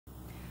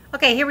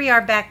Okay, here we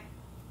are back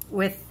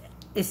with,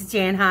 this is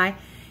Jan, hi.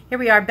 Here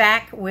we are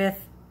back with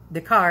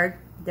the card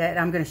that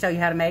I'm going to show you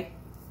how to make.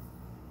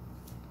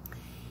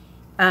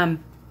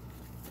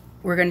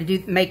 We're going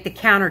to make the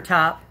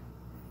countertop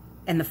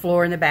and the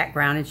floor in the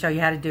background and show you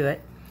how to do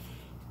it.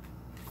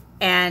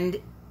 And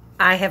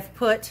I have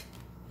put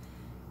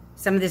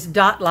some of this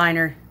dot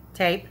liner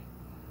tape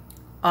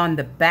on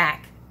the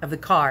back of the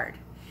card,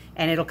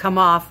 and it'll come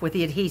off with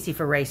the adhesive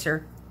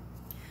eraser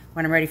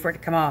when I'm ready for it to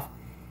come off.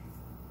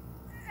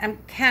 I'm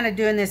kind of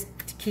doing this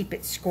to keep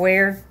it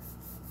square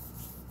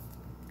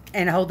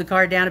and hold the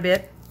card down a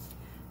bit,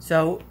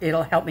 so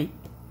it'll help me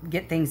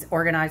get things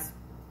organized.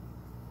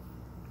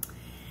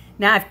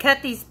 Now I've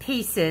cut these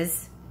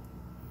pieces,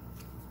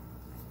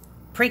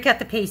 pre-cut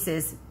the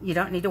pieces. You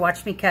don't need to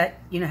watch me cut.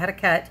 You know how to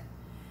cut,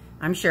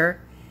 I'm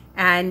sure.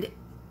 And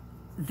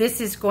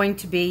this is going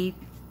to be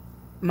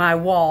my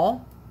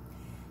wall,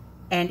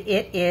 and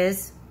it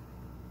is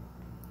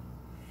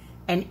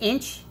an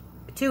inch,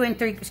 2 and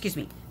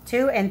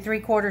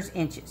 3/4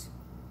 inches.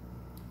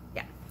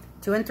 Yeah,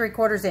 2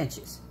 3/4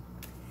 inches.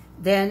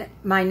 Then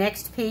my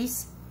next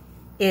piece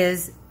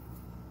is,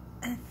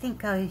 I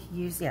think I'll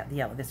use, yeah, the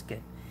yellow, this is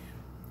good.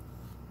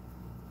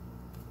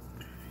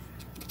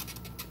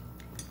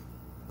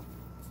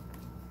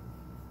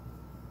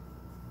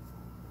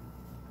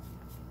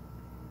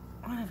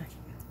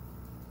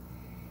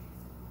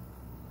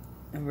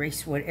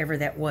 Erase whatever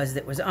that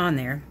was on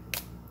there.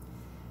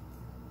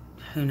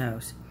 Who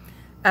knows?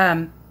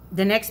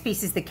 The next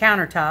piece is the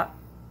countertop,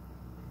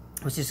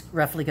 which is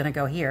roughly going to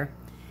go here.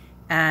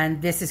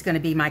 And this is going to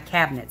be my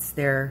cabinets.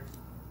 They're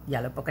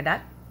yellow polka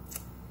dot.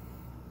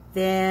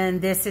 Then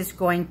this is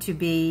going to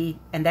be,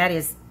 and that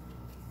is,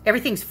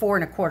 everything's 4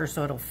 1/4,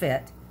 so it'll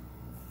fit.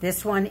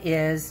 This one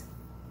is,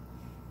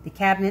 the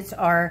cabinets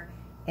are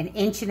 1.5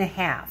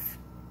 inches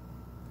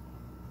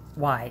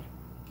wide.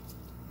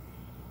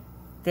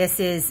 This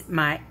is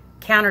my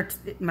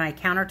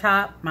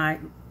countertop, my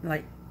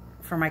like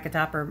formica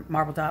top or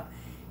marble top,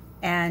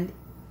 and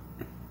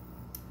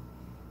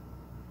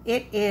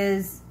it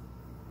is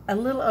a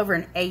little over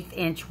 1/8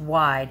 inch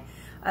wide.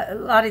 A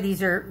lot of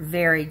these are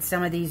varied.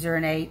 Some of these are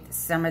 1/8,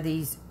 some of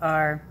these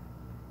are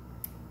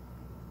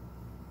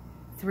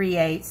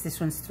 3/8.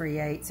 This one's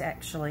 3/8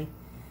 actually,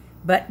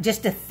 but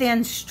just a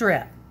thin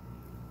strip.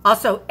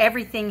 Also,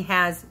 everything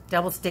has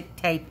double stick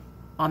tape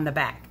on the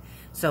back.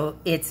 So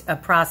it's a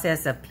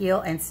process of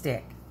peel and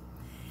stick.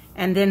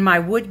 And then my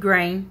wood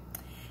grain.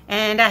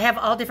 And I have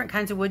all different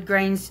kinds of wood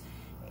grains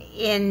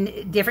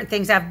in different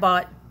things. I've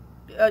bought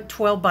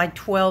 12 by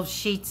 12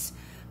 sheets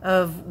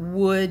of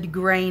wood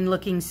grain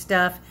looking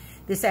stuff.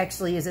 This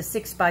actually is a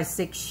 6 by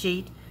 6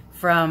 sheet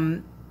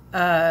from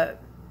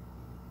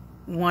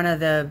one of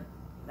the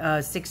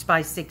 6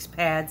 by 6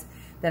 pads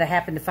that I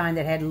happened to find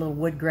that had a little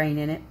wood grain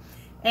in it.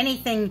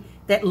 Anything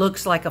that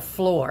looks like a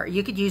floor.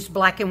 You could use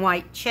black and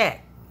white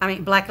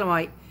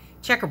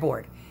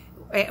checkerboard.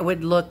 It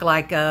would look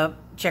like a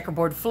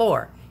checkerboard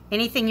floor.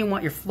 Anything you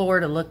want your floor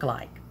to look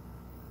like.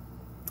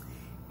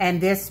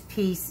 And this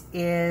piece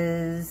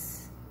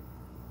is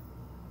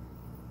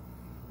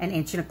 1 1/4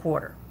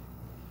 inches.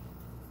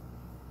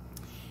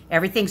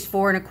 Everything's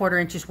 4 1/4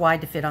 inches wide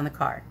to fit on the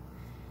card.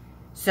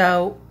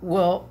 So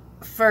we'll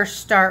first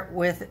start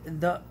with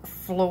the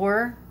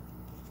floor.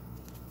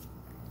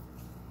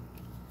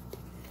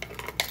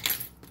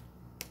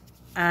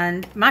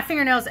 And my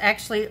fingernails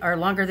actually are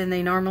longer than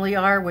they normally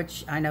are,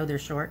 which I know they're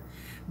short,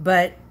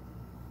 but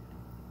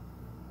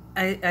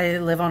I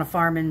live on a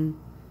farm and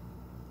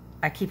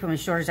I keep them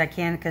as short as I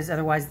can because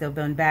otherwise they'll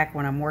bend back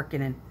when I'm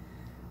working, and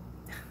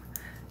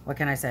what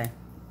can I say?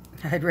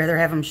 I'd rather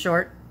have them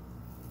short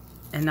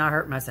and not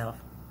hurt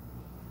myself.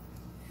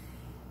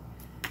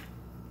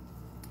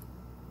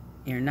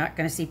 You're not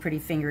going to see pretty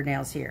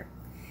fingernails here.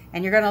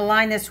 And you're going to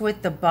line this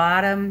with the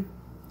bottom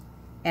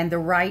and the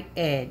right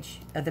edge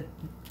of the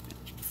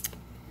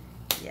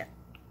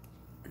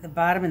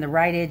bottom and the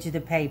right edge of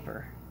the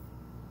paper.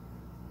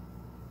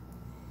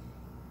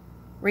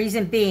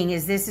 Reason being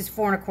is this is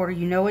 4 1/4.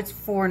 You know it's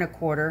 4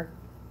 1/4.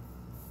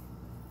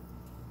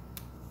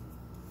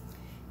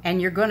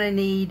 And you're going to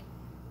need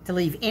to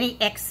leave any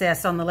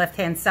excess on the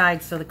left-hand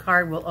side so the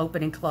card will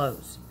open and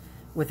close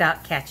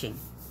without catching.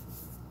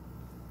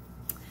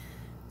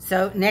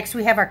 So next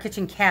we have our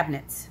kitchen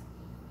cabinets.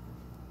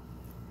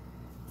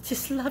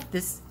 Just love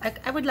this.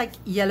 I would like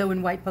yellow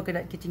and white polka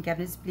dot kitchen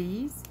cabinets,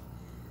 please.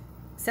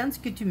 Sounds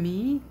good to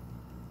me.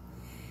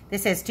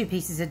 This has 2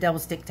 pieces of double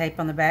stick tape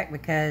on the back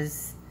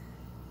because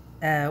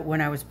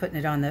when I was putting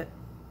it on the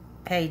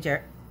page,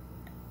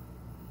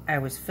 I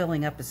was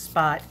filling up a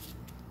spot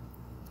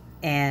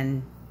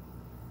and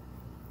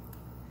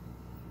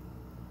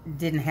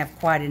didn't have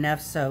quite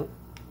enough, so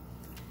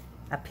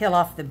I peel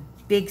off the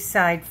big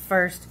side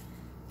first,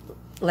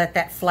 let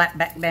that flat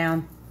back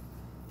down,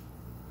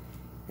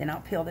 then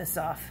I'll peel this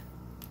off.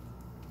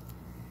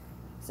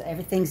 So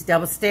everything's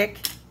double stick.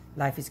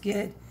 Life is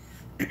good.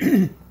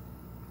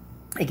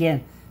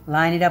 Again,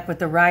 line it up with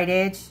the right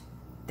edge.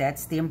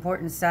 That's the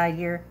important side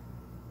here.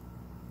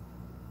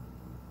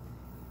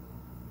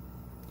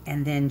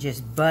 and then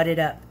just butt it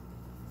up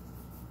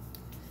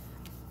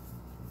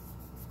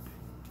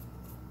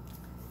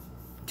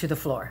to the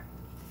floor.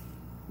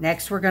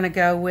 Next, we're going to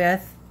go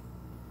with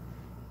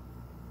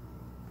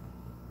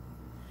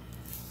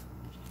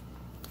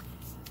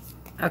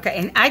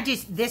okay, and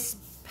this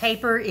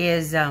paper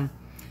is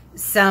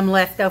some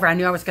left over. I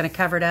knew I was going to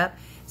cover it up.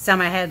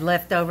 Some I had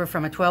left over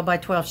from a 12 by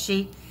 12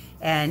 sheet,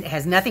 and it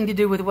has nothing to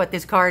do with what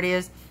this card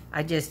is.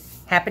 I just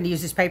happened to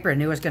use this paper and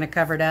knew I was going to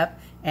cover it up,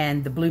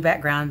 and the blue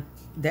background,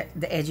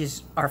 the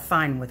edges are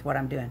fine with what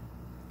I'm doing.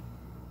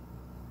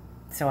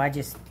 So I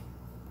just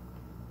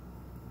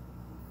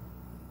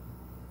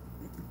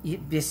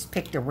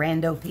picked a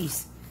rando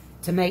piece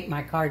to make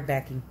my card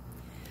backing.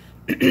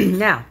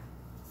 Now,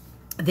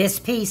 this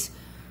piece,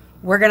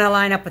 we're going to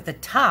line up with the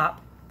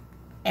top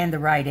and the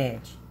right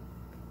edge.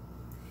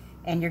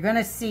 And you're going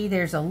to see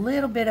there's a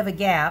little bit of a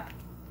gap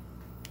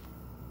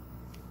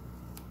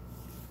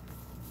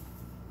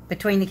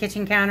between the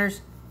kitchen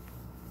counters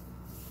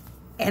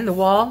and the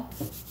wall.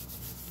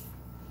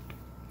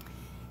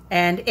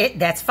 And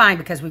that's fine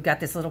because we've got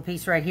this little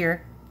piece right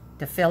here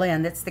to fill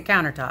in. That's the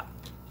countertop.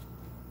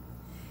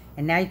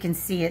 And now you can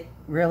see it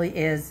really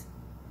is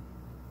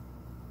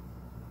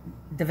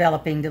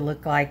developing to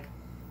look like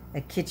a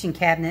kitchen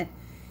cabinet.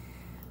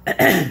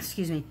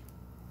 Excuse me.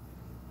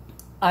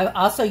 I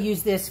also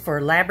use this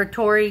for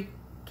laboratory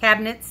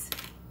cabinets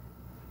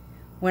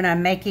when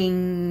I'm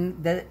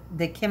making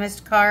the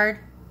chemist card.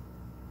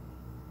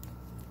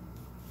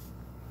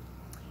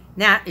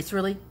 Now it's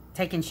really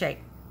taking shape.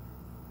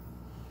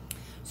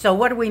 So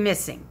what are we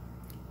missing?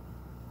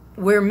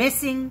 We're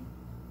missing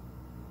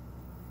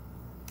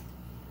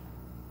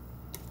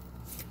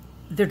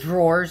the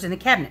drawers in the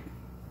cabinet.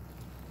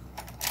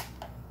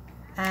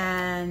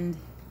 And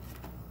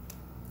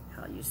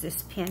I'll use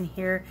this pen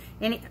here.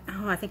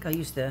 I think I'll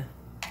use the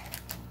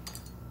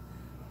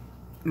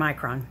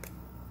Micron.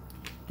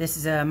 This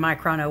is a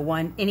Micron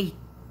 01. Any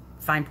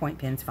fine point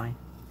pen's fine.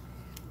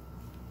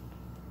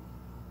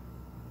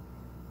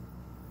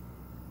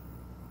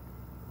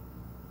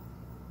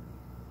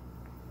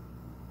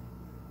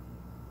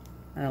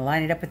 I'm gonna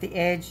line it up with the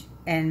edge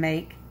and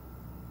make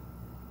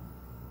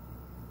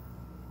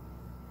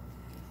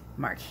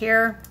mark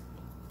here.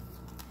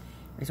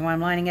 The reason why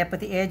I'm lining up with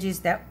the edges,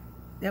 that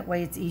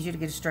way it's easier to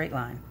get a straight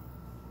line.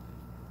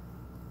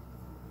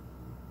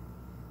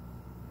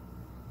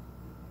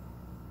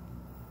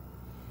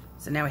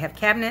 So now we have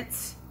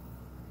cabinets,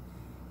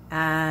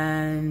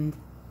 and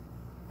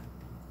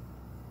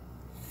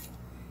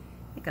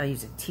I think I'll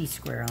use a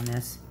T-square on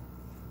this.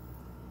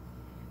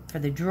 For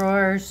the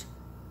drawers,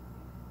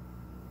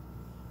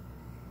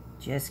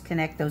 just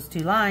connect those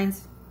two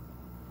lines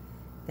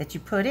that you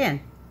put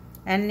in.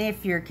 And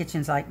if your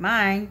kitchen's like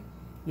mine,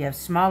 you have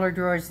smaller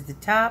drawers at the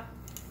top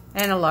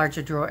and a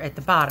larger drawer at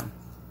the bottom.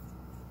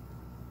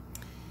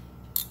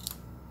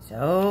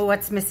 So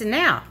what's missing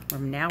now?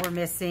 Now we're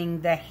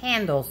missing the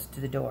handles to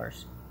the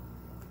doors.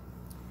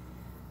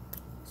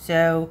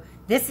 So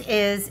this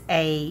is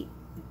I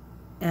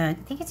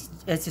think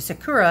it's a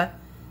Sakura.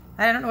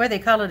 I don't know whether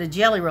they call it a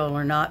jelly roll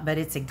or not, but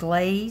it's a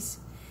glaze,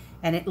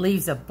 and it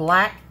leaves a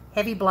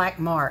heavy black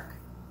mark.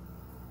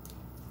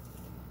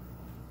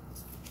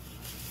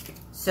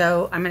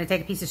 So I'm going to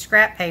take a piece of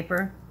scrap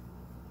paper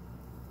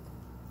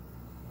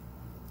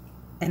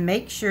and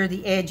make sure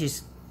the edge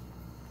is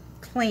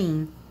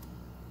clean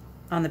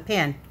on the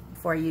pen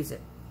before I use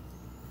it.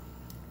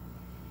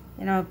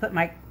 And I'm going to put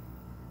my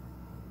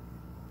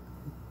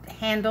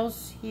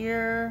handles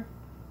here.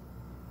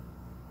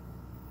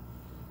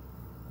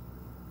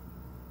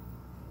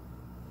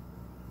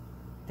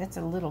 That's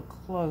a little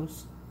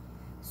close,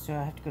 so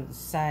I have to go to the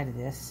side of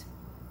this.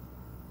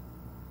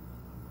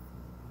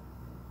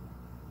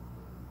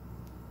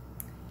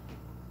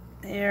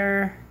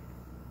 There,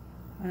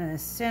 one in the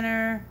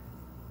center.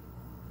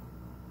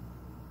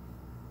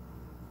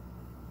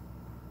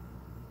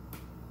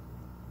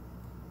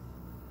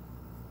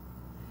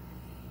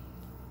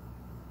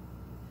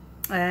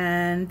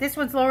 And this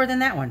one's lower than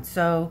that one,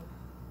 so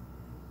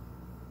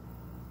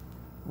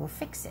we'll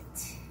fix it.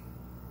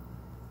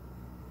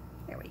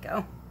 There we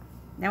go.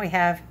 Now we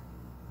have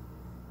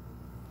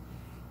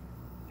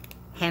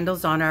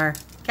handles on our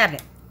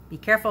cabinet. Be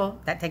careful,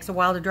 that takes a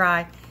while to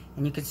dry,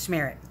 and you could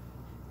smear it.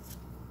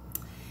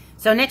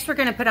 So next we're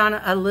going to put on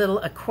a little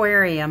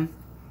aquarium,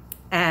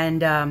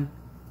 and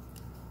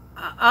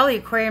all the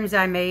aquariums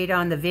I made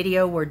on the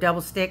video were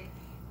double stick.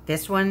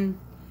 This one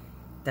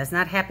does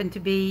not happen to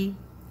be,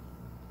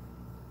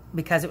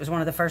 because it was one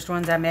of the first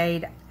ones I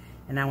made,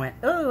 and I went,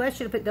 oh, I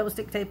should have put double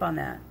stick tape on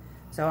that.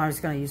 So I'm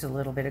just going to use a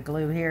little bit of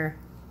glue here.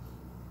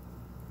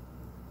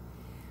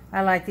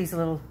 I like these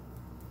little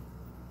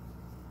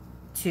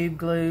tube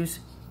glues.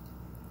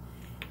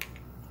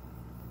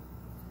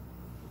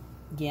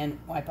 Again,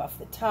 wipe off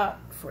the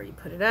top before you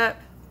put it up.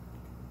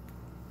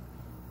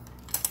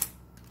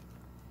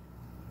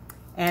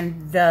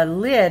 And the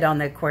lid on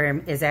the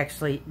aquarium is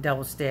actually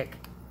double stick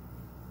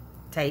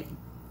tape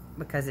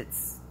because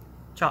it's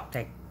chalk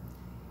tape.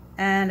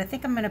 And I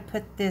think I'm going to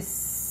put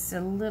this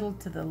a little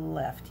to the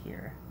left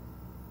here.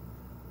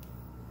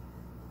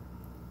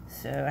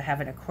 So I have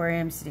an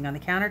aquarium sitting on the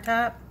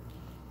countertop.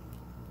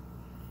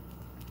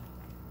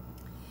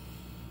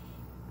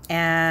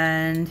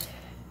 And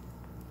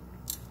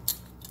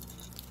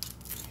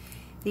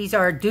these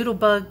are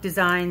Doodlebug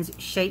Designs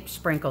Shape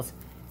Sprinkles.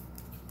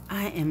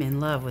 I am in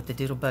love with the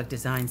Doodlebug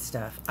Design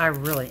stuff. I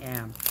really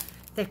am.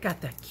 They've got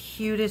the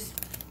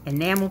cutest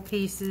enamel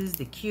pieces,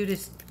 the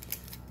cutest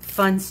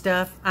fun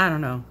stuff. I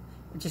don't know.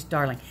 Just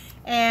darling.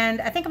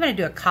 And I think I'm going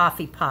to do a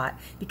coffee pot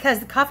because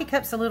the coffee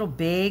cup's a little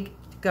big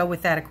to go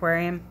with that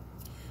aquarium.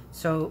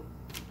 So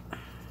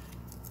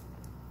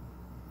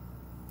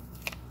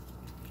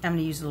I'm going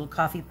to use a little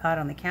coffee pot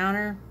on the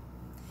counter.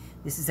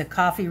 This is a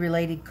coffee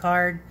related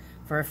card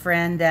for a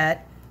friend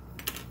that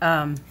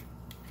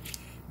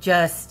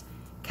just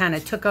kind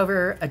of took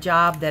over a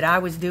job that I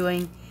was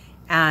doing,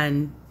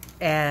 and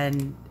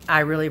I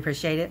really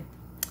appreciate it.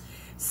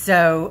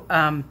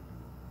 So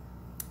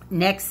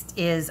next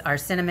is our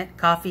sentiment,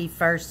 coffee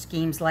first,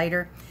 schemes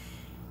later.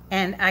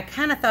 And I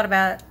kind of thought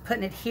about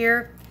putting it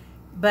here,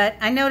 but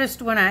I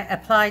noticed when I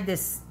applied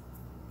this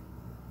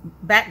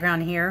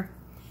background here,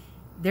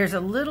 there's a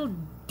little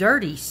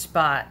dirty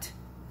spot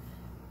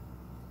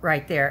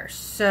right there.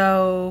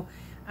 So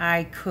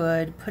I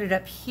could put it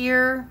up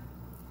here,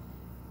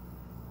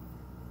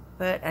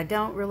 but I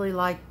don't really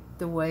like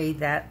the way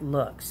that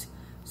looks.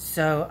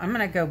 So I'm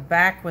going to go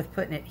back with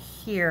putting it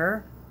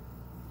here,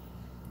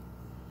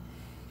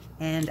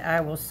 and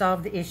I will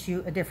solve the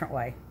issue a different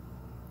way.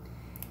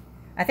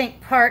 I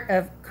think part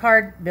of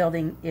card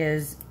building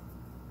is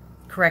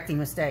correcting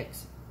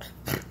mistakes.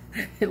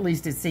 At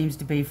least it seems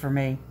to be for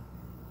me.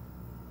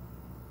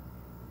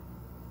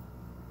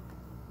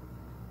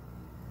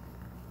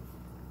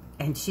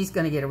 And she's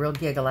going to get a real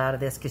giggle out of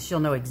this because she'll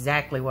know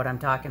exactly what I'm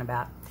talking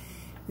about.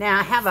 Now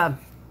I have a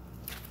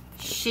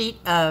sheet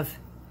of,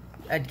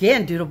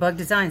 again, Doodlebug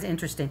Designs,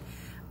 interesting,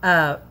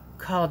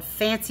 called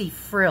Fancy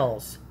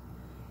Frills.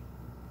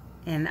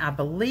 And I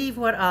believe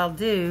what I'll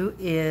do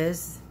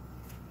is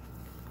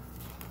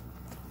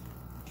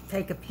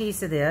take a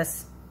piece of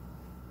this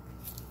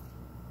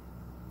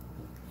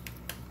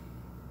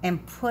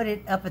and put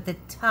it up at the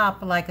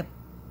top like a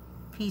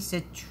piece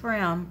of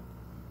trim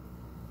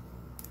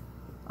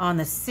on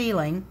the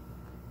ceiling.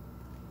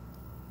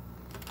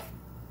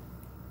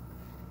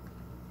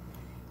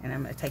 And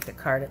I'm going to take the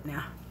card up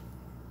now.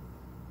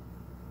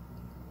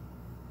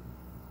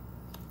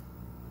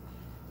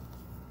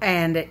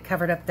 And it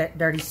covered up that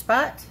dirty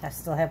spot. I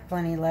still have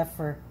plenty left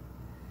for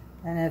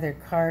another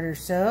card or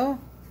so.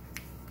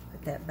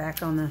 Put that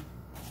back on the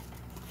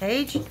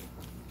page.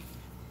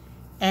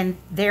 And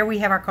there we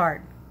have our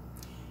card.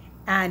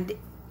 And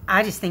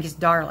I just think it's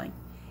darling.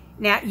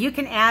 Now, you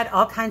can add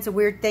all kinds of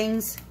weird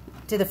things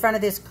to the front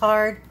of this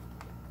card.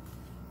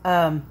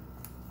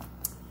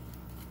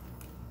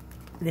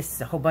 This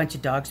is a whole bunch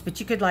of dogs, but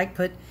you could like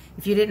put,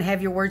 if you didn't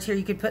have your words here,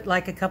 you could put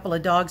like a couple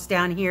of dogs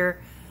down here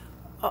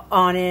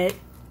on it.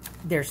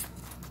 There's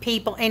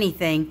people,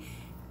 anything.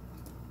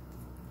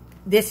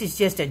 This is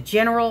just a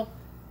general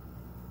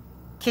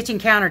kitchen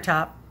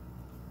countertop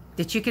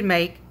that you can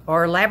make,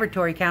 or a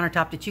laboratory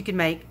countertop that you can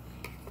make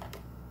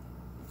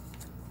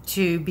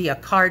to be a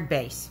card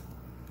base.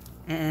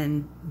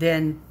 And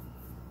then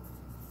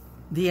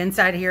the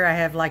inside here, I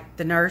have like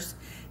the nurse,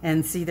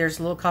 and see there's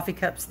little coffee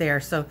cups there,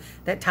 so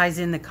that ties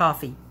in the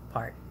coffee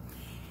part.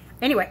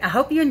 Anyway, I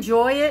hope you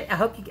enjoy it.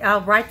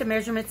 I'll write the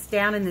measurements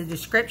down in the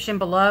description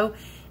below,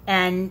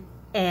 and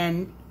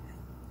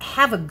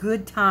have a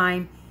good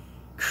time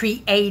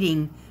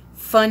creating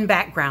fun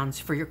backgrounds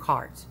for your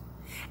cards.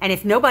 And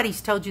if nobody's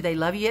told you they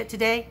love you yet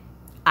today,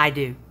 I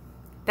do.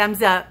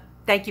 Thumbs up.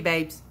 Thank you,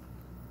 babes.